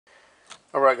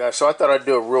Alright guys, so I thought I'd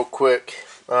do a real quick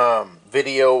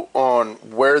video on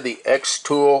where the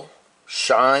Xtool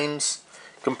shines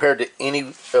compared to any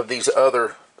of these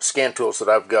other scan tools that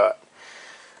I've got.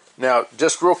 Now,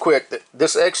 just real quick,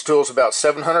 this Xtool is about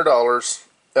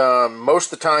 $700.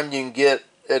 Most of the time you can get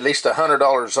at least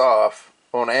 $100 off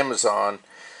on Amazon.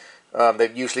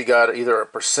 They've usually got either a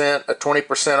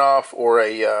 20% off, or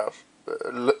an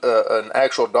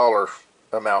actual dollar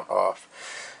amount off.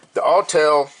 The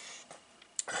Autel,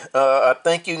 I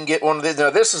think you can get one of these. Now,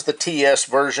 this is the TS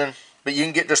version, but you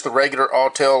can get just the regular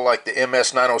Autel, like the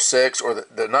MS906, or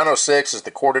the 906 is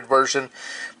the corded version.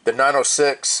 The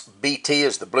 906 BT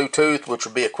is the Bluetooth, which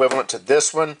would be equivalent to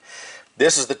this one.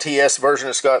 This is the TS version.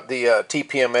 It's got the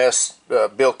TPMS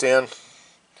built in.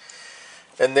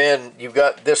 And then you've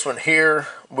got this one here,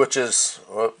 which is,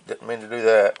 well, didn't mean to do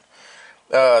that.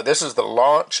 This is the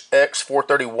Launch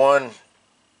X431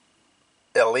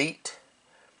 Elite.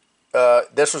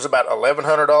 This was about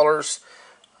 $1,100.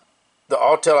 The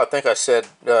Autel, I think I said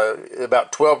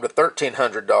about $1,200 to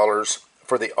 $1,300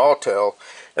 for the Autel.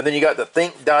 And then you got the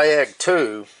Thinkdiag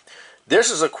 2. This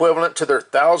is equivalent to their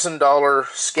 $1,000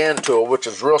 scan tool, which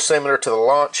is real similar to the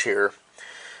Launch here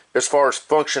as far as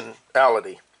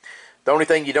functionality. The only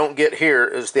thing you don't get here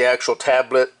is the actual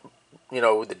tablet, you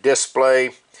know, the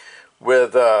display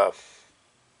with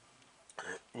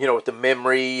you know, with the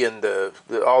memory and the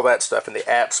all that stuff and the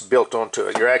apps built onto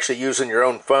it. You're actually using your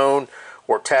own phone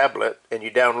or tablet, and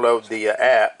you download the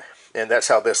app, and that's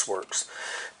how this works.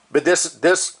 But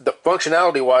the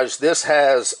functionality wise, this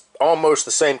has almost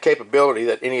the same capability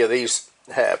that any of these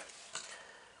have.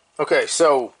 Okay,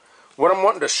 so what I'm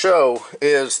wanting to show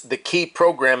is the key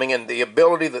programming and the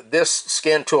ability that this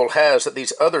scan tool has that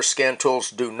these other scan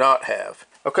tools do not have.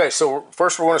 Okay, so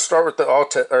first we're going to start with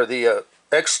the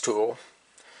Xtool.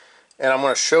 And I'm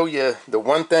going to show you the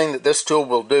one thing that this tool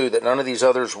will do that none of these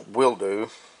others will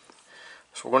do.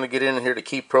 So we're going to get in here to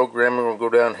key programming. We'll go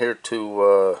down here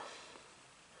to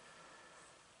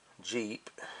Jeep.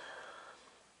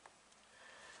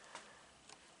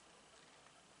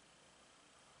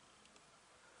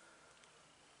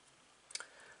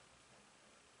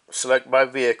 Select by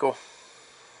vehicle.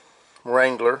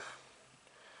 Wrangler.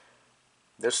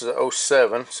 This is a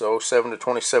 07, so 07 to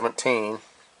 2017.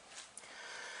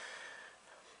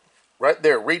 Right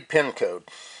there, read pin code.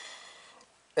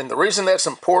 And the reason that's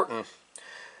important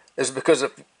is because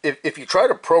if you try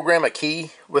to program a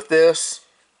key with this,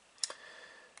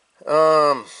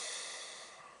 in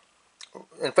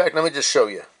fact, let me just show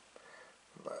you.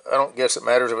 I don't guess it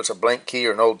matters if it's a blank key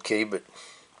or an old key, but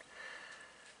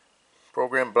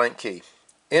program blank key.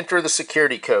 Enter the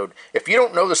security code. If you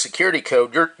don't know the security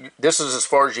code, this is as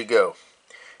far as you go.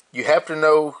 You have to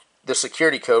know the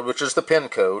security code, which is the pin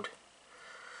code.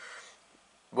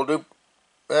 We'll do,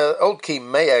 old key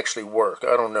may actually work,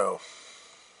 I don't know.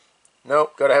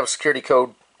 Nope, got to have a security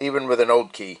code even with an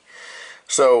old key.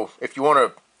 So if you want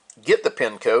to get the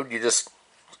pin code, you just,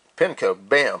 pin code,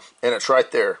 bam, and it's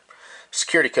right there.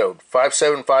 Security code,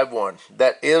 5751.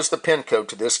 That is the pin code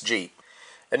to this Jeep.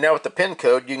 And now with the pin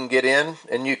code, you can get in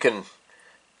and you can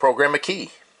program a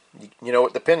key. You know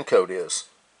what the pin code is.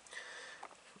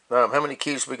 How many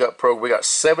keys we got programmed? We got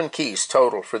 7 keys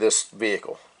total for this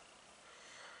vehicle.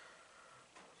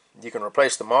 You can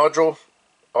replace the module,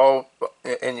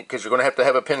 and because you're going to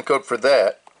have a pin code for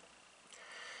that.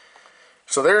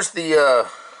 So there's the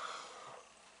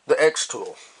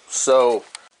Xtool. So,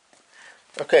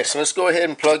 okay, so let's go ahead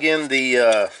and plug in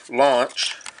the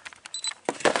Launch.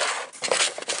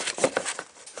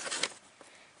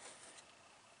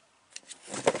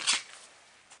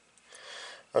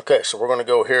 Okay, so we're going to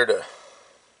go here to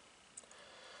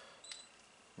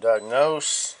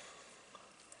Diagnose.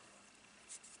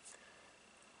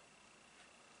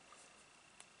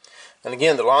 And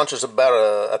again, the Launch is about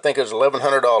I think it was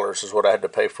 $1,100 is what I had to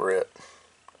pay for it.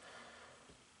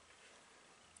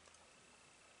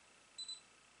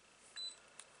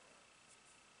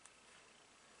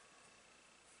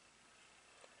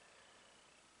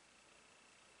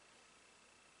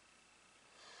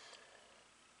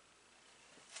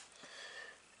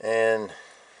 And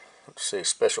let's see,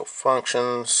 special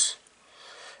functions,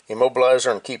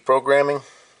 immobilizer, and key programming.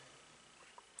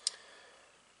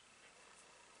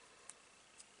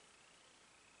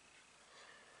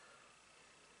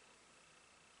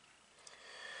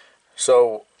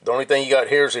 So the only thing you got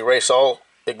here is erase all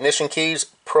ignition keys,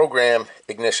 program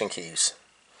ignition keys.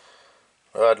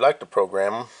 Well, I'd like to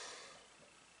program them.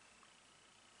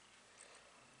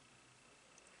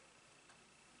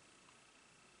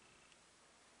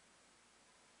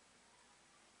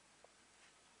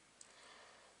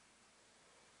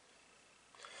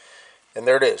 And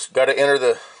there it is. Got to enter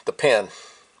the pin.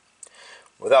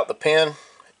 Without the pin,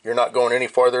 you're not going any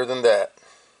farther than that.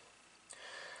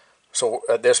 So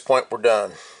at this point, we're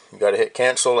done. You got to hit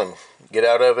cancel and get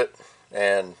out of it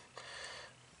and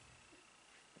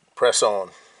press on.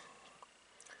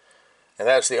 And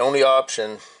that's the only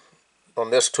option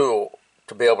on this tool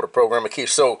to be able to program a key.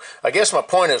 So I guess my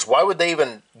point is, why would they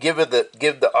even give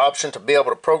the option to be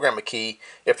able to program a key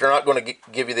if they're not going to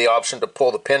give you the option to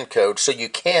pull the pin code so you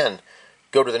can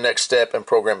go to the next step and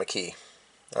program a key?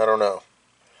 I don't know.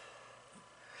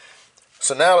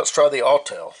 So now let's try the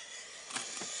Autel.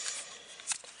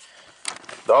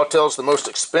 The Autel is the most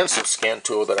expensive scan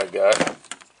tool that I've got.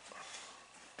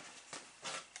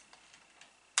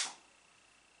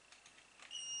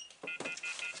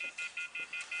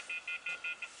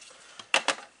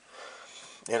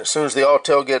 And as soon as the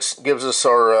Autel gives us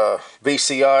our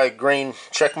VCI green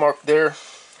check mark there,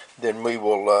 then we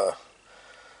will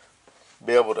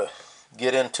be able to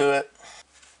get into it.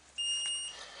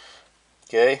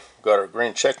 Okay, got our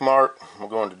green check mark. We're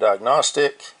going to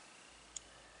Diagnostic.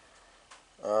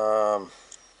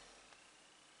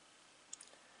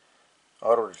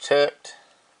 Auto detect.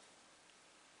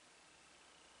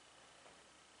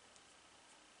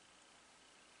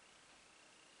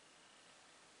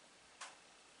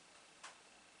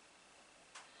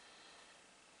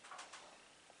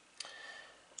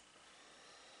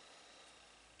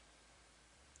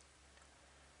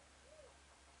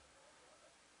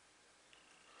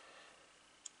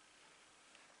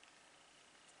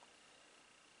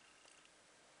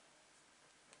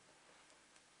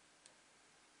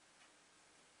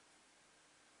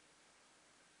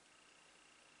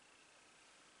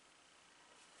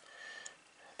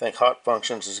 I think Hot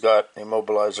Functions has got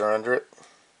immobilizer under it.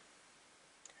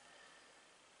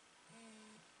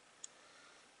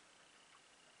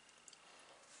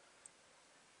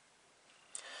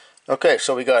 Okay,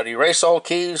 so we got erase all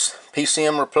keys,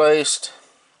 PCM replaced,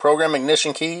 program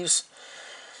ignition keys,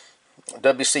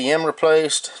 WCM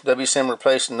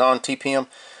replaced, non-TPM.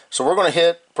 So we're going to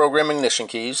hit program ignition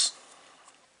keys.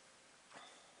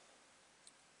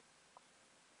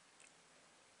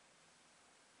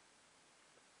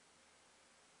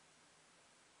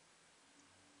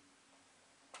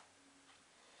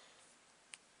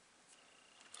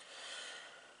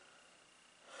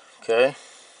 Okay.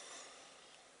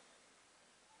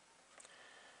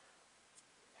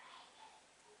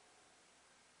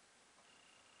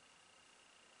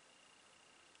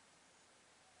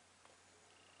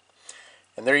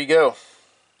 And there you go.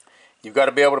 You've got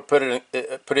to be able to put in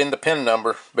the pin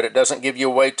number, but it doesn't give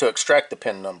you a way to extract the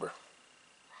pin number.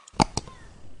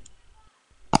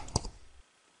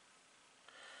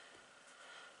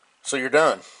 So you're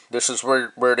done. This is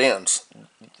where it ends.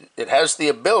 It has the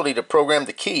ability to program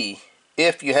the key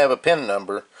if you have a pin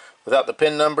number. Without the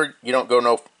pin number, you don't go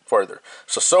no further.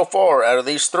 So far, out of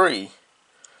these three,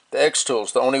 the Xtool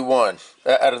is the only one.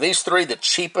 Out of these three, the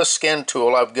cheapest scan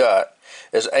tool I've got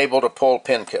is able to pull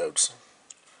pin codes.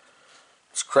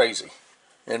 It's crazy,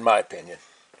 in my opinion.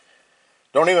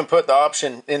 Don't even put the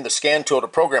option in the scan tool to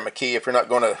program a key if you're not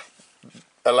going to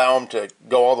allow them to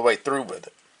go all the way through with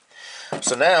it.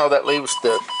 So now that leaves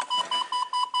the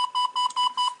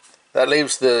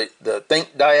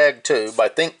Thinkdiag 2 by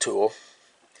Thinktool.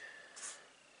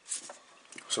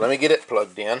 So let me get it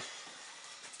plugged in.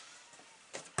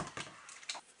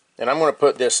 And I'm going to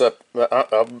put this up.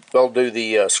 I'll do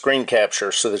the screen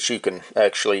capture so that you can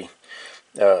actually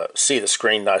see the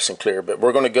screen nice and clear. But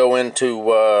we're going to go into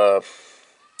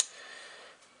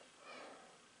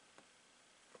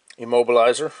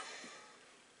immobilizer.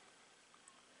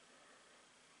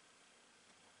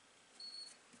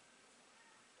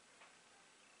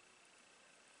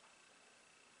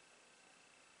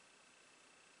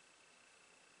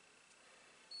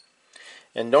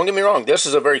 And don't get me wrong, this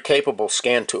is a very capable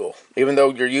scan tool. Even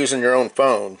though you're using your own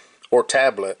phone or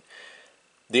tablet,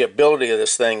 the ability of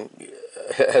this thing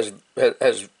has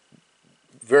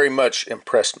very much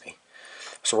impressed me.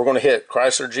 So we're going to hit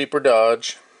Chrysler, Jeep, or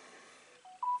Dodge.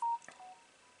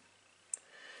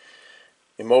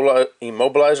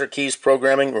 Immobilizer keys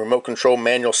programming, remote control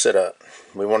manual setup.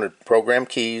 We want to program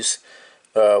keys.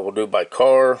 We'll do by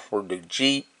car. We'll do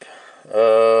Jeep,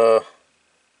 North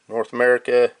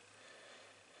America.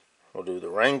 We'll do the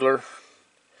Wrangler,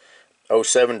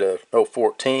 07 to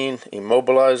 014,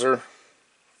 immobilizer,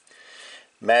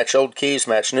 match old keys,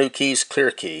 match new keys,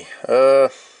 clear key. I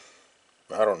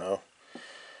don't know.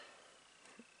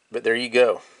 But there you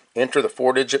go. Enter the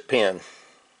 4-digit PIN.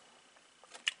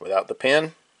 Without the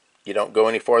PIN, you don't go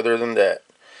any farther than that.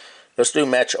 Let's do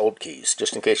match old keys,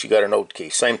 just in case you got an old key.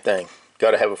 Same thing.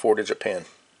 Got to have a 4-digit PIN.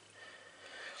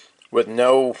 with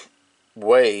no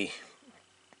way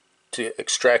to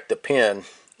extract the pin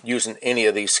using any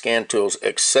of these scan tools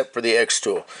except for the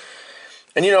Xtool.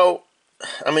 And you know,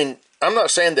 I mean, I'm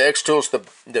not saying the Xtool's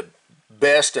the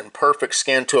best and perfect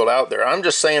scan tool out there. I'm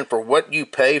just saying for what you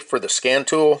pay for the scan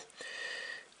tool,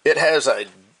 it has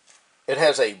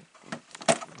a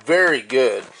very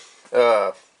good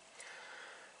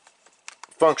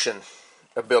function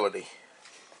ability.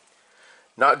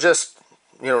 Not just,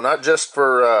 you know, not just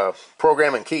for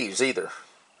programming keys either,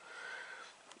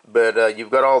 but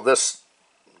you've got all this.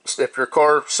 If your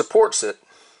car supports it,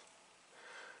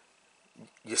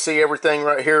 you see everything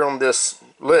right here on this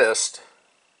list.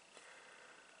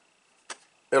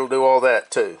 It'll do all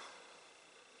that too.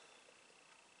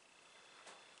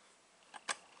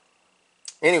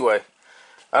 Anyway,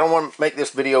 I don't want to make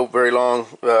this video very long.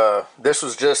 This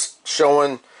was just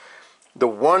showing the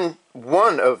one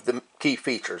of the key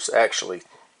features, actually,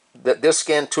 that this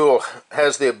scan tool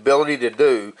has the ability to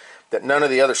do that none of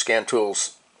the other scan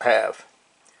tools have.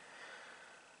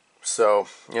 So,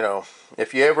 you know,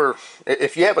 if you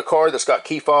have a car that's got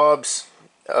key fobs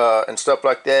and stuff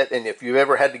like that, and if you've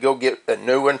ever had to go get a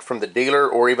new one from the dealer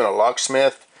or even a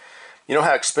locksmith, you know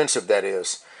how expensive that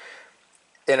is.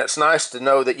 And it's nice to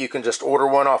know that you can just order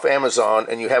one off Amazon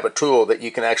and you have a tool that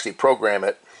you can actually program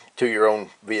it to your own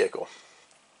vehicle.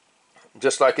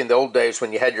 Just like in the old days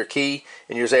when you had your key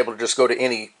and you was able to just go to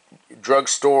any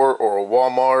drugstore or a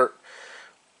Walmart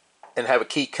and have a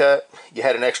key cut, you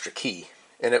had an extra key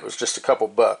and it was just a couple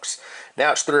bucks.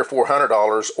 Now it's $300 or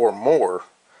 $400 or more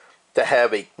to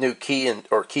have a new key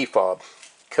or key fob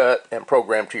cut and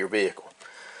programmed to your vehicle.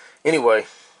 Anyway,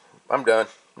 I'm done.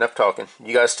 Enough talking.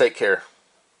 You guys take care.